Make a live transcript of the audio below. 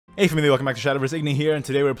Hey family, welcome back to Shadowverse. Igni here, and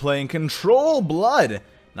today we're playing Control Blood.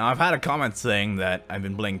 Now I've had a comment saying that I've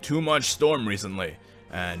been playing too much Storm recently,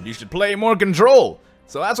 and you should play more Control.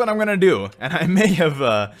 So that's what I'm gonna do, and I may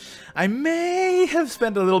have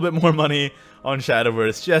spent a little bit more money on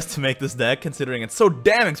Shadowverse just to make this deck, considering it's so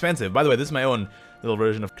damn expensive. By the way, this is my own little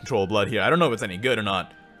version of Control Blood here. I don't know if it's any good or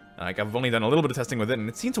not. Like, I've only done a little bit of testing with it, and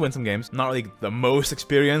it seemed to win some games. Not really the most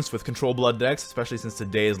experienced with Control Blood decks, especially since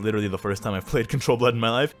today is literally the first time I've played Control Blood in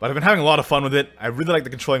my life. But I've been having a lot of fun with it. I really like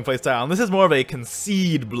the controlling playstyle, and this is more of a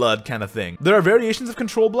concede blood kind of thing. There are variations of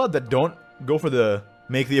Control Blood that don't go for the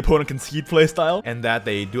make the opponent concede playstyle, and that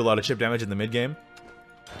they do a lot of chip damage in the mid game.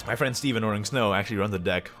 My friend Steven Oring Snow actually runs a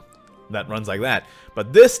deck that runs like that.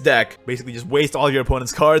 But this deck basically just wastes all your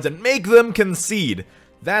opponent's cards and make them concede.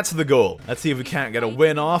 That's the goal. Let's see if we can't get a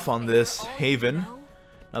win off on this Haven.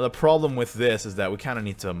 Now the problem with this is that we kind of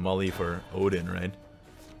need to mully for Odin, right?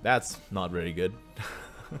 That's not very good.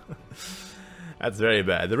 That's very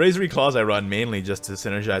bad. The Razor Claws I run mainly just to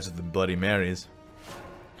synergize with the Bloody Marys.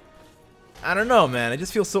 I don't know, man. It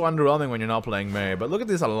just feels so underwhelming when you're not playing Mary. But look at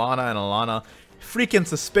this Elana and Elana. Freaking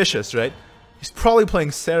suspicious, right? He's probably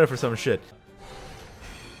playing Seraph or some shit.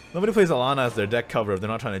 Nobody plays Elana as their deck cover if they're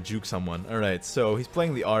not trying to juke someone. Alright, so he's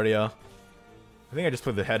playing the Arya. I think I just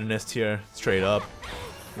played the Hedonist here, straight up.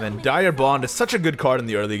 And then Dire Bond is such a good card in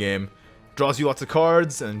the early game. Draws you lots of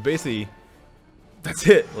cards, and basically, that's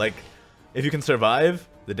it. Like, if you can survive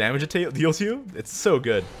the damage it deals you, it's so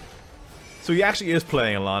good. So he actually is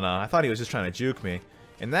playing Elana. I thought he was just trying to juke me.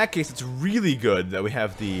 In that case, it's really good that we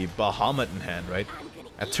have the Bahamut in hand, right?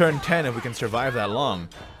 At turn 10, if we can survive that long,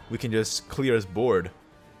 we can just clear his board.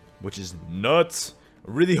 Which is nuts.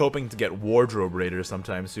 Really hoping to get Wardrobe Raider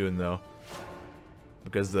sometime soon, though.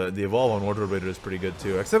 Because the evolve on Wardrobe Raider is pretty good,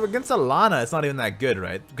 too. Except against Elana, it's not even that good,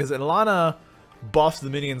 right? Because Elana buffs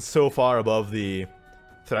the minions so far above the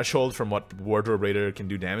threshold from what Wardrobe Raider can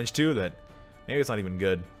do damage to that maybe it's not even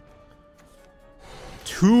good.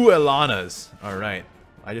 2 Elanas. Alright.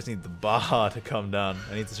 I just need the Baha to come down.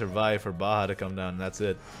 I need to survive for Baha to come down, and that's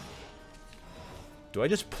it. Do I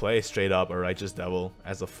just play straight up a Righteous Devil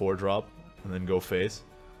as a 4-drop and then go face?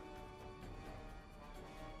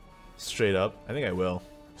 Straight up? I think I will.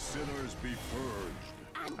 Sinners be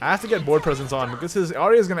purged. I have to get board presence on because his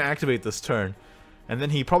Arya is going to activate this turn. And then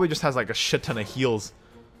he probably just has like a shit ton of heals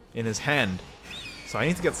in his hand. So I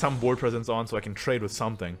need to get some board presence on so I can trade with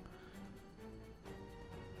something.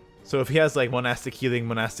 So if he has like Monastic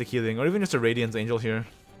Healing, or even just a Radiance Angel here.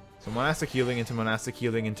 So Monastic Healing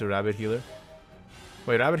into Rabbit Healer.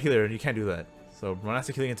 Wait, Rabbit Healer, you can't do that. So,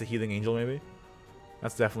 Monastic Healing into Healing Angel, maybe?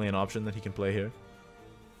 That's definitely an option that he can play here.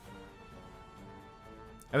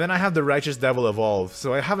 And then I have the Righteous Devil evolve.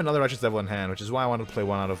 So I have another Righteous Devil in hand, which is why I wanted to play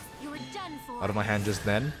one out of my hand just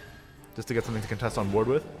then. Just to get something to contest on board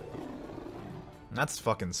with. And that's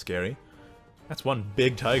fucking scary. That's one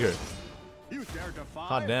big tiger.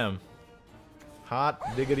 Hot damn. Hot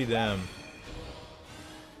diggity damn.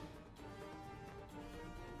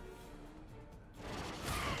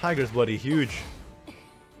 Tiger's bloody huge.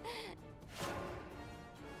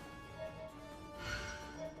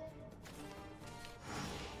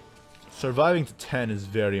 Surviving to 10 is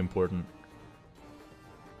very important.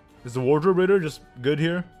 Is the Wardrobe Raider just good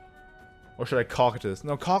here? Or should I Cocytus?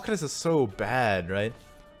 No, Cocytus is so bad, right?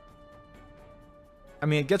 I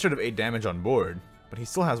mean, it gets rid of 8 damage on board, but he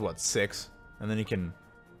still has, what, 6? And then he can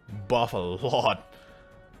buff a lot.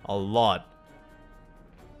 A lot.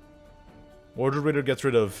 Wardrobe Raider gets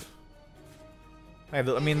rid of... I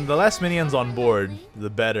mean, the less minions on board, the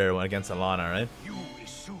better when against Elana, right?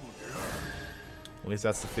 At least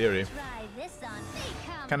that's the theory.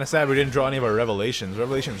 Kinda sad we didn't draw any of our Revelations.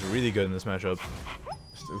 Revelations are really good in this matchup.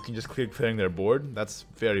 So we can just clearing their board. That's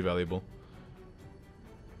very valuable.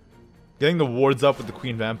 Getting the wards up with the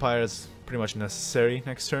Queen Vampire is pretty much necessary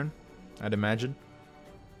next turn, I'd imagine.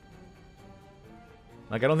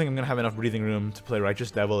 Like, I don't think I'm gonna have enough breathing room to play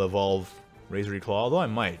Righteous Devil, Evolve, Razor Claw, although I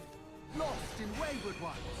might.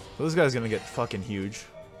 So this guy's gonna get fucking huge.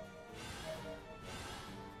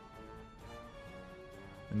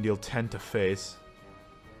 And deal 10 to face.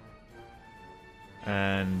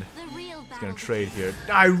 And he's gonna trade here.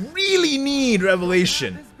 I really need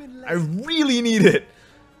Revelation! I really need it!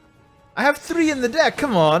 I have 3 in the deck,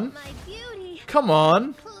 come on! Come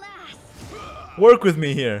on! Work with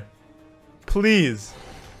me here. Please.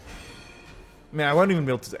 Man, I won't even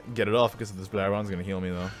be able to get it off because of this Blaron's gonna heal me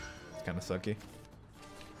though. It's kinda sucky.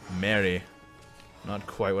 Mary. Not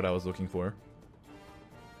quite what I was looking for.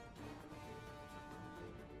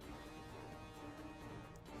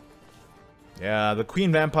 Yeah, the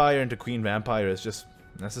Queen Vampire into Queen Vampire is just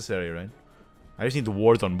necessary, right? I just need the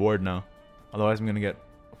wards on board now. Otherwise I'm gonna get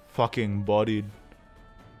fucking bodied.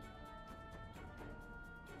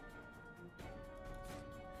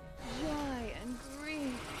 Joy and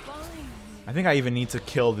grief bind me. I think I even need to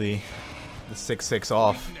kill the 6/6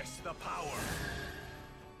 off.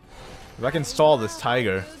 If I can stall this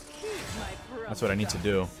tiger, that's what I need to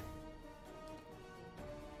do.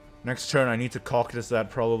 Next turn I need to caucus that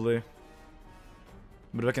probably.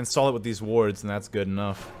 But if I can stall it with these wards, then that's good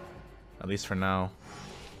enough. At least for now.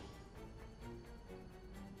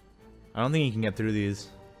 I don't think he can get through these.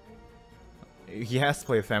 He has to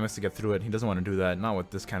play a Themis to get through it. He doesn't want to do that, not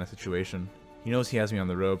with this kind of situation. He knows he has me on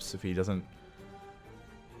the ropes if he doesn't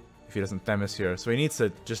Themis here. So he needs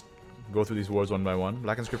to just go through these wards one by one.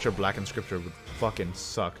 Black Inscripture would fucking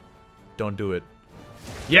suck. Don't do it.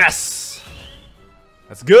 Yes!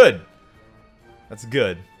 That's good! That's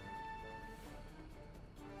good.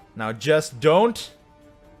 Now just don't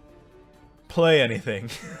play anything.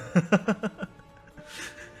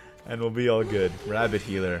 And we'll be all good. Rabbit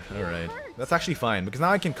healer. Alright. That's actually fine, because now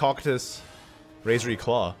I can Cockatus Razor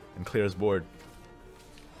Claw and clear his board.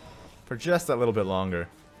 For just that little bit longer.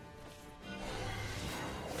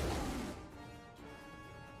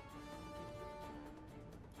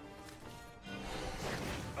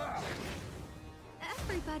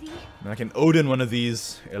 Everybody. And I can Odin one of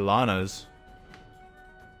these Elanas.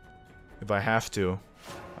 If I have to.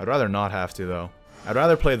 I'd rather not have to, though. I'd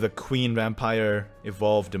rather play the Queen Vampire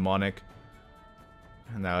Evolve Demonic.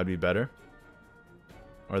 And that would be better.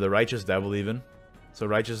 Or the Righteous Devil, even. So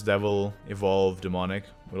Righteous Devil, Evolve Demonic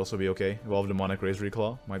would also be okay. Evolve Demonic Razor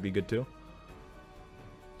Claw might be good, too.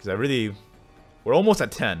 Because I really... We're almost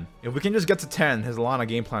at 10. If we can just get to 10, his Elana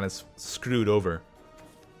game plan is screwed over.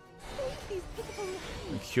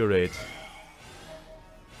 Curate.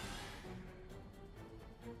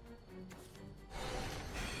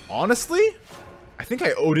 Honestly, I think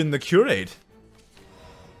I Odin the Curate.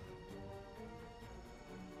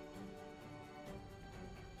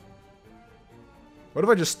 What if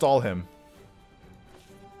I just stall him?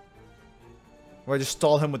 Or I just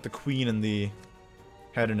stall him with the Queen and the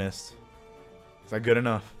Hedonist? Is that good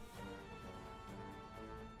enough?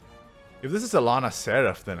 If this is Elana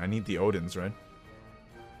Seraph, then I need the Odins, right?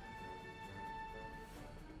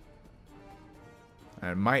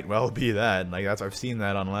 It might well be that. Like, I've seen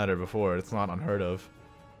that on ladder before. It's not unheard of.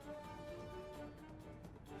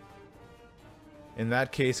 In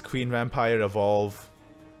that case, Queen Vampire Evolve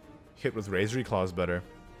hit with Razor Claws better.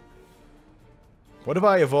 What if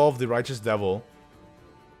I evolve the Righteous Devil?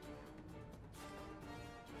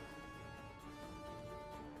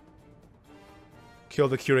 Kill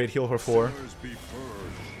the Curate, heal for 4.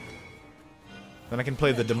 Then I can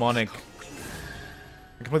play the Demonic.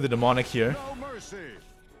 I can play the Demonic here.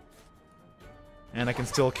 And I can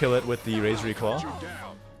still kill it with the Razor Claw.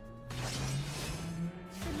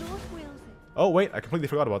 Oh wait, I completely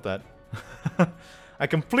forgot about that. I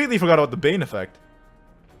completely forgot about the Bane effect.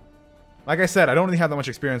 Like I said, I don't really have that much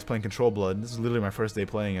experience playing Control Blood. This is literally my first day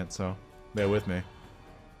playing it, so bear with me.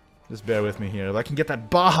 Just bear with me here. If I can get that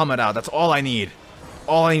Bahamut out, that's all I need.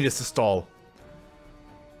 All I need is to stall.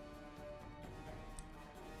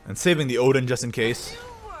 And saving the Odin just in case.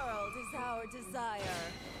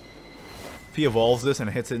 If he evolves this and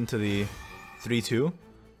hits it into the 3-2,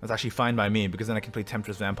 that's actually fine by me, because then I can play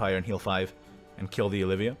Temptress Vampire and heal 5 and kill the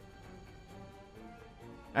Olivia.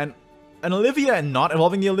 And an Olivia and not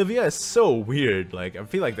evolving the Olivia is so weird. Like, I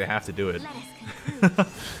feel like they have to do it.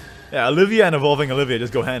 Yeah, Olivia and evolving Olivia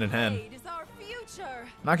just go hand in hand.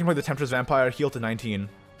 Now I can play the Temptress Vampire, heal to 19.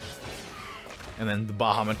 And then the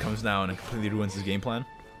Bahamut comes down and completely ruins his game plan.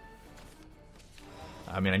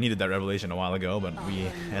 I mean, I needed that revelation a while ago, but we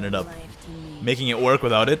ended up making it work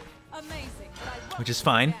without it. Which is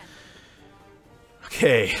fine.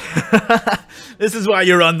 Okay. This is why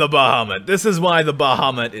you run the Bahamut. This is why the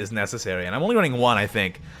Bahamut is necessary. And I'm only running 1, I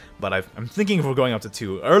think. But I'm thinking if we're going up to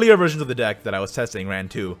 2. Earlier versions of the deck that I was testing ran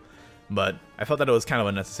 2. But I felt that it was kind of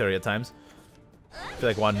unnecessary at times. I feel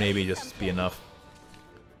like 1 maybe just be enough.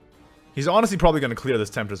 He's honestly probably going to clear this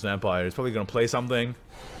Temptress Vampire. He's probably going to play something.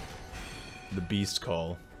 The Beast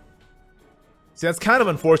Call. See, that's kind of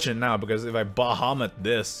unfortunate now, because if I Bahamut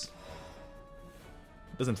this,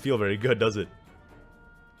 it doesn't feel very good, does it?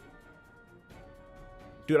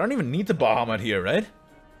 Dude, I don't even need to Bahamut here, right?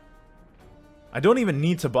 I don't even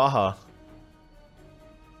need to Baha.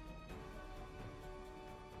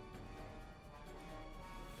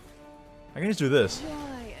 I can just do this.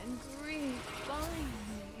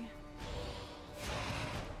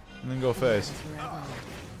 And then go face.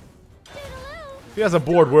 If he has a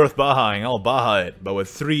board worth Bahaing, I'll Baha it. But with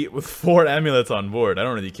 4 amulets on board, I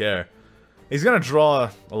don't really care. He's gonna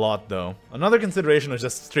draw a lot though. Another consideration is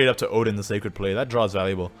just straight up to Odin the Sacred Play. That draw is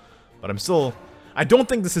valuable. But I'm still... I don't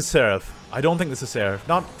think this is Seraph. I don't think this is Seraph.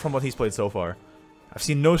 Not from what he's played so far. I've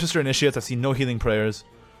seen no Sister Initiates. I've seen no Healing Prayers.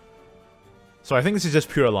 So I think this is just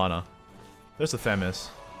pure Elana. There's the Themis.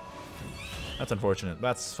 That's unfortunate.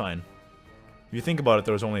 That's fine. If you think about it,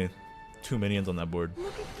 there was only 2 minions on that board.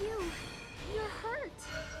 Look at you. You're hurt.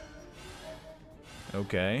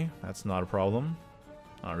 Okay, that's not a problem.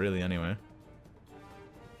 Not really, anyway.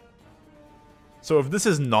 So if this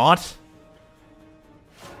is not...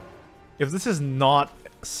 If this is not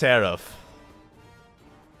Seraph,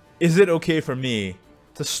 is it okay for me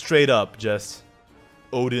to straight up just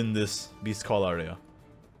Odin this Beast Call Aria?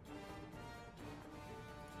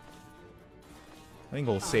 I think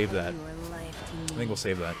we'll save that. I think we'll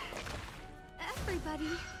save that. Everybody.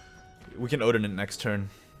 We can Odin it next turn.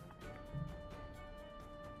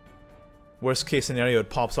 Worst case scenario, it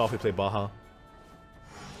pops off, we play Baha.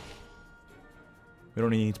 We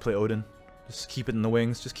don't even need to play Odin. Just keep it in the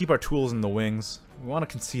wings. Just keep our tools in the wings. We want to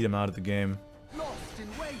concede him out of the game.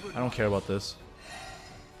 I don't care about this.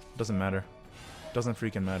 It doesn't matter. It doesn't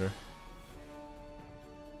freaking matter.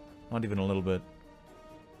 Not even a little bit.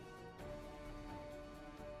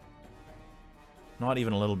 Not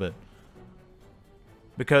even a little bit.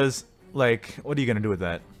 Because, like, what are you gonna do with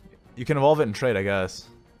that? You can evolve it and trade, I guess.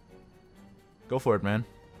 Go for it, man.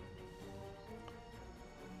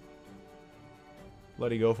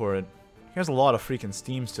 Bloody go for it. He has a lot of freaking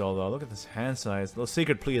steam still, though. Look at this hand size. Those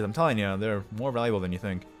Sacred Pleas, I'm telling you, they're more valuable than you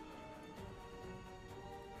think.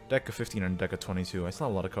 Deck of 15 and deck of 22. I still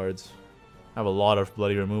have a lot of cards. I have a lot of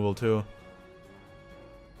bloody removal, too.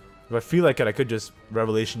 If I feel like it, I could just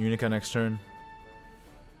Revelation Unica next turn.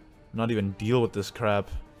 Not even deal with this crap.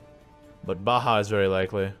 But Baha is very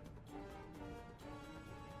likely.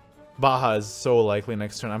 Baha is so likely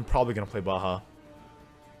next turn. I'm probably gonna play Baha.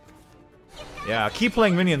 Yeah, keep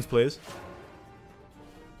playing minions, please.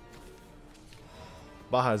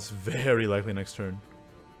 Baha is very likely next turn.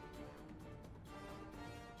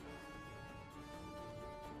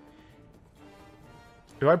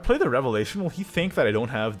 If I play the Revelation, will he think that I don't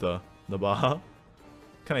have the Baha?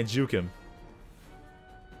 Can I juke him?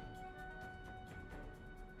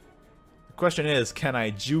 The question is, can I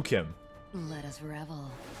juke him? Let us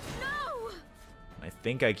revel. No! I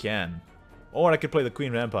think I can. Or I could play the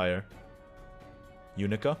Queen Vampire.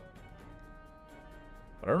 Unica.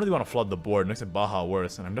 But I don't really want to flood the board. Next to Baha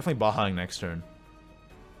worse, and I'm definitely Bahaing next turn.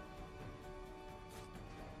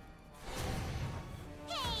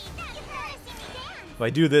 If I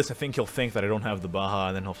do this, I think he'll think that I don't have the Baha,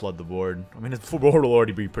 and then he'll flood the board. I mean, his board will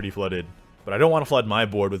already be pretty flooded. But I don't want to flood my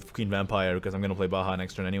board with Queen Vampire, because I'm going to play Baha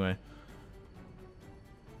next turn anyway.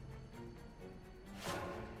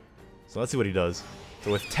 So let's see what he does.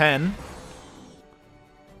 So with 10...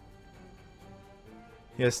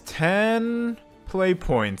 He has 10 play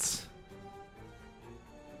points.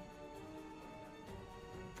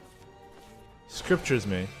 Scriptures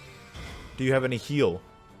me. Do you have any heal?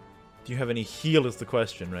 Do you have any heal is the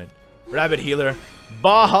question, right? Rabbit Healer.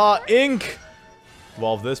 Baha Inc!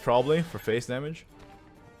 Evolve this probably for face damage.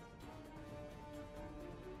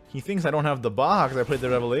 He thinks I don't have the Baha because I played the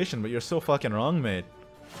Revelation, but you're so fucking wrong, mate.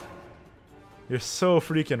 You're so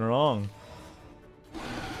freaking wrong.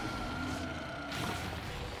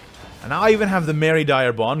 And now I even have the Mary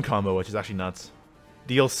Dyer Bond combo, which is actually nuts.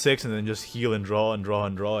 Deal 6 and then just heal and draw and draw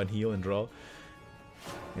and draw and heal and draw.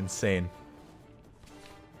 Insane.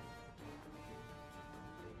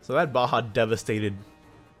 So that Baha devastated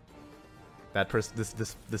that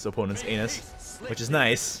this opponent's anus, which is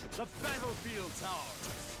nice.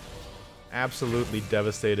 Absolutely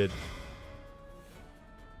devastated.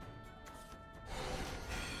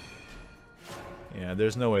 Yeah,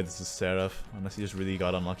 there's no way this is Seraph, unless he just really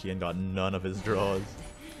got unlucky and got none of his draws.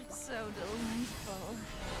 So delightful.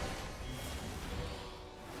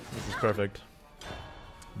 This is perfect.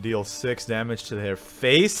 Deal 6 damage to their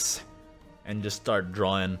face, and just start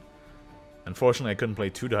drawing. Unfortunately, I couldn't play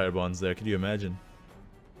 2 Dire Bonds there. Could you imagine?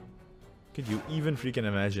 Could you even freaking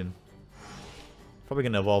imagine? Probably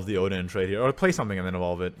gonna evolve the Odin and trade here, or play something and then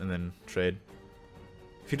evolve it and then trade.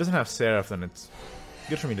 If he doesn't have Seraph, then it's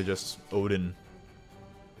good for me to just Odin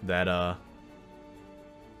that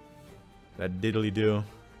diddly-do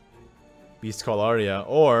Beast Call Aria,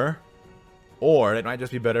 or it might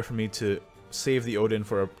just be better for me to save the Odin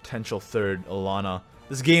for a potential third Elana.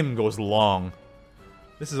 This game goes long.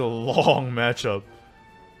 This is a long matchup.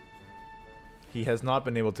 He has not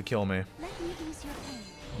been able to kill me.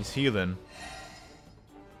 He's healing.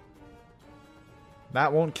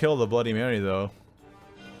 That won't kill the Bloody Mary though.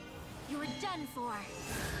 You're done for.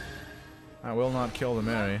 I will not kill the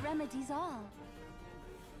Mary. Remedies all.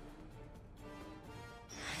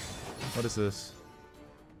 What is this?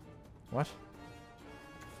 What?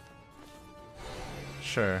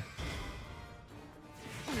 Sure.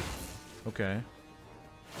 Okay.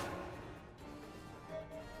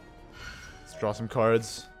 Let's draw some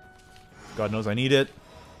cards. God knows I need it.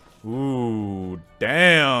 Ooh,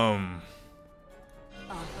 damn.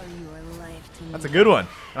 Offer your life to That's a good one.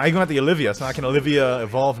 I even got the Olivia, so I can Olivia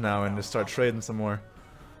evolve now and just start trading some more.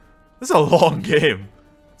 This is a long game.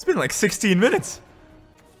 It's been like 16 minutes.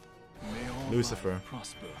 Lucifer.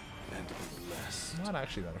 I'm not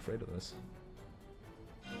actually that afraid of this.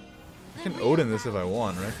 I can Odin this if I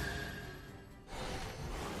want, right?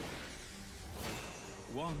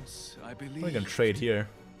 Once I believe. I can trade here.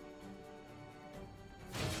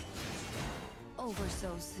 over so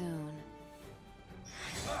soon.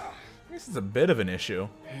 This is a bit of an issue.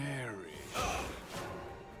 Harry.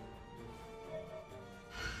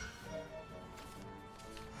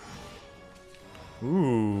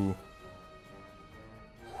 Ooh.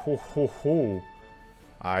 Ho ho ho.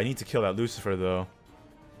 I need to kill that Lucifer though.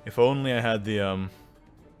 If only I had the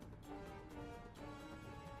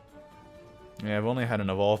yeah, I've only had an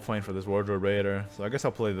evolve point for this Wardrobe Raider, so I guess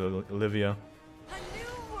I'll play the Olivia. A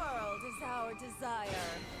new world is our desire.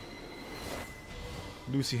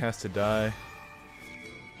 Lucy has to die.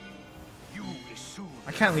 You will soon.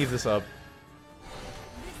 I can't leave this up.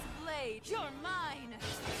 This blade, you're mine.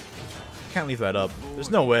 I can't leave that up.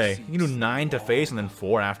 There's no way. You can do 9 to face and then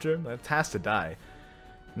 4 after? That has to die.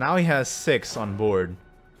 Now he has 6 on board.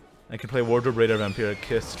 I can play Wardrobe Raider, Vampiric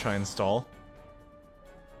Kiss to try and stall.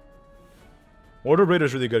 Wardrobe Raider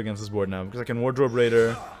is really good against this board now, because I can Wardrobe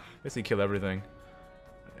Raider, basically kill everything.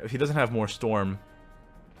 If he doesn't have more Storm,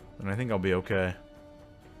 then I think I'll be okay.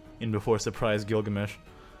 In before Surprise Gilgamesh.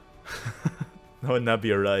 Wouldn't that be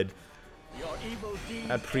a ride?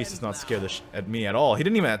 That priest is not scared at me at all. He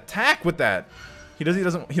didn't even attack with that. He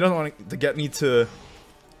doesn't want to get me to.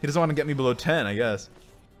 He doesn't want to get me below 10, I guess.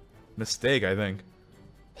 Mistake, I think.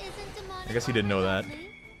 I guess he didn't know that.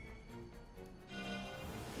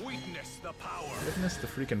 Witness the power. Witness the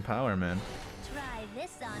freaking power, man. Try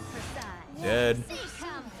this on for size. Dead.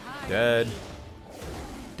 Come hard. Dead.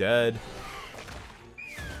 Dead.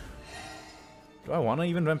 Do I want to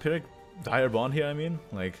even Vampiric Dire Bond here, I mean?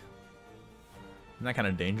 Like, isn't that kind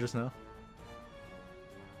of dangerous now?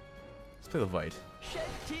 Let's play the Vite. Shed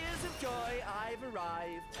tears of joy, I've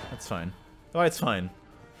arrived. That's fine. Oh, it's fine.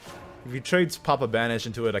 If he trades Papa Banish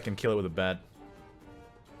into it, I can kill it with a bat.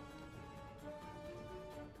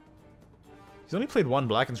 He's only played 1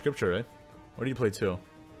 Black in Scripture, right? Or did he play 2?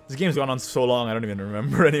 This game's gone on so long, I don't even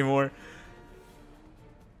remember anymore.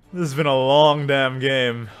 This has been a long damn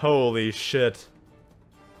game. Holy shit.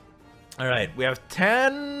 Alright, we have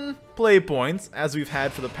 10 play points, as we've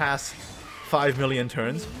had for the past 5 million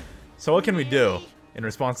turns. So what can we do in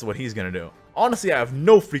response to what he's gonna do? Honestly, I have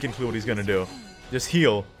no freaking clue what he's gonna do. Just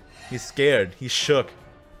heal. He's scared. He's shook.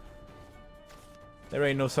 There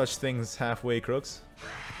ain't no such thing as halfway crooks.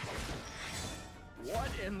 What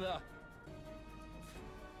in the...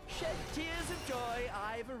 Shed tears of joy,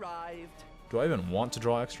 I've arrived. Do I even want to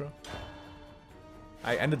draw extra?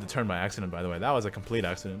 I ended the turn by accident, by the way. That was a complete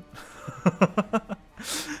accident.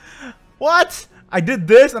 What? I did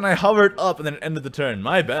this and I hovered up and then it ended the turn.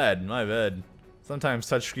 My bad, my bad. Sometimes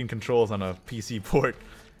touchscreen controls on a PC port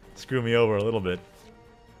screw me over a little bit.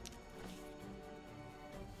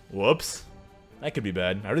 Whoops. That could be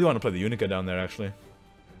bad. I really want to play the Unica down there, actually.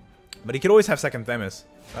 But he could always have second Themis.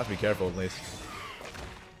 I have to be careful, at least.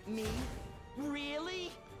 Me?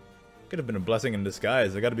 Really? Could have been a blessing in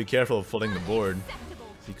disguise. I gotta be careful of flooding the board.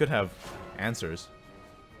 He could have answers.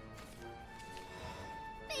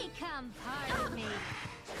 Become part of me.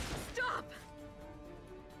 Stop!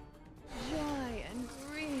 Joy and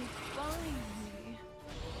grief bind me.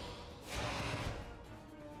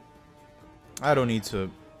 I don't need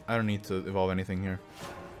to evolve anything here.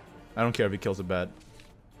 I don't care if he kills a bat.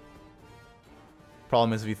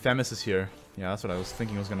 Problem is if he Themis is here. Yeah, that's what I was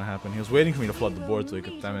thinking was gonna happen. He was waiting for me to flood the board so he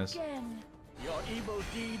could Themis. Your evil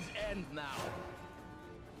deeds end now.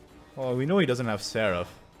 Well, we know he doesn't have Seraph.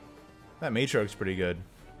 That Matriarch's pretty good.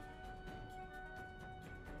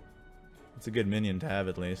 It's a good minion to have,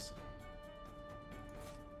 at least.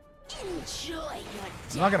 Enjoy your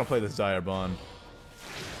I'm not gonna play this Dire Bond.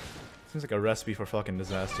 Seems like a recipe for fucking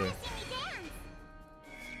disaster.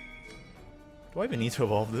 Do I even need to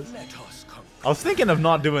evolve this? Let us come. I was thinking of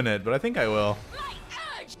not doing it, but I think I will. My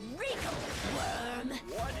urge, wrinkle worm.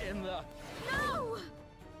 What in the... No!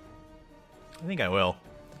 I think I will.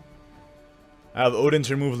 I have Odin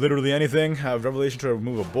to remove literally anything. I have Revelation to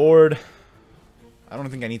remove a board. I don't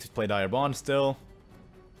think I need to play Dire Bond still.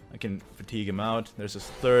 I can fatigue him out. There's his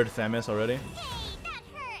third Themis already.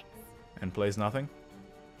 And plays nothing.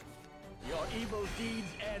 Your evil deeds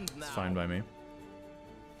end now. It's fine by me.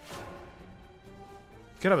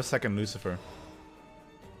 Could have a second Lucifer.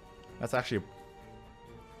 That's actually a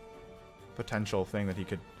potential thing that he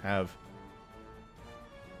could have.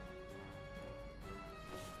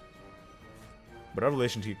 But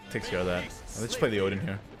Revelation takes care of that. Let's just play the Odin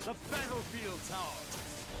here. The battlefield's ours.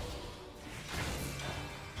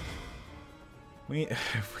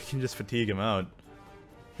 If we can just fatigue him out.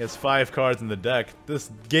 He has 5 cards in the deck.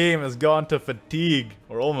 This game has gone to fatigue.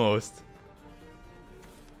 Or almost.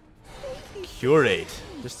 Curate.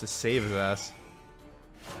 Just to save his ass.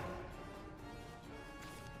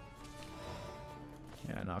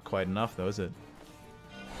 Yeah, not quite enough though, is it?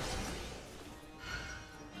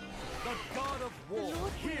 The god of war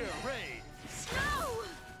here reigns. No!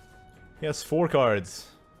 He has 4 cards.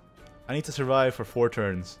 I need to survive for 4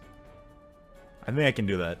 turns. I think I can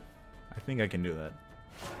do that. I think I can do that.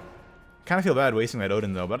 Kind of feel bad wasting that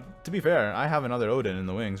Odin though, but to be fair, I have another Odin in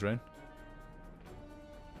the wings, right?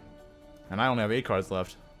 And I only have 8 cards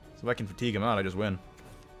left. So if I can fatigue him out, I just win.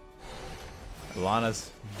 Elana's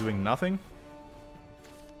doing nothing.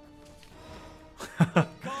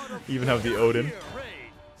 Even have the Odin. Here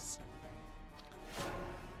reigns.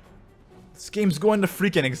 This game's going to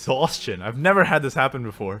freaking exhaustion. I've never had this happen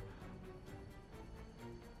before.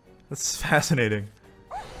 That's fascinating.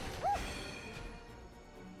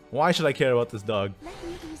 Why should I care about this dog?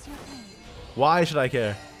 Why should I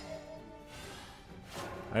care?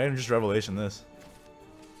 I didn't just Revelation this.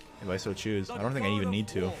 If I so choose. I don't think I even need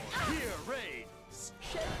to. Here reigns.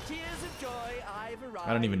 Shed tears of joy, I've arrived.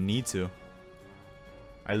 I don't even need to.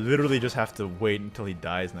 I literally just have to wait until he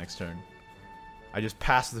dies next turn. I just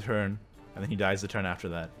pass the turn, and then he dies the turn after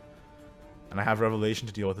that. And I have Revelation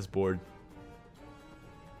to deal with this board.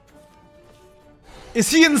 Is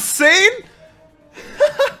he insane?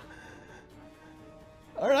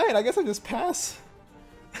 Alright, I guess I just pass.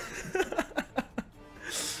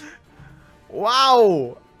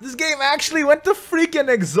 Wow! This game actually went to freaking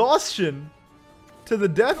exhaustion. To the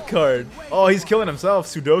death card. Oh, he's killing himself.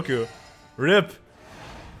 Sudoku. RIP.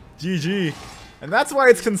 GG. And that's why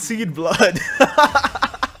it's concede blood.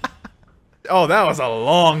 Oh, that was a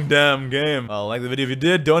long damn game. Like the video if you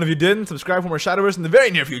did, don't if you didn't. Subscribe for more Shadowverse in the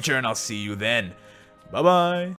very near future, and I'll see you then. Bye-bye.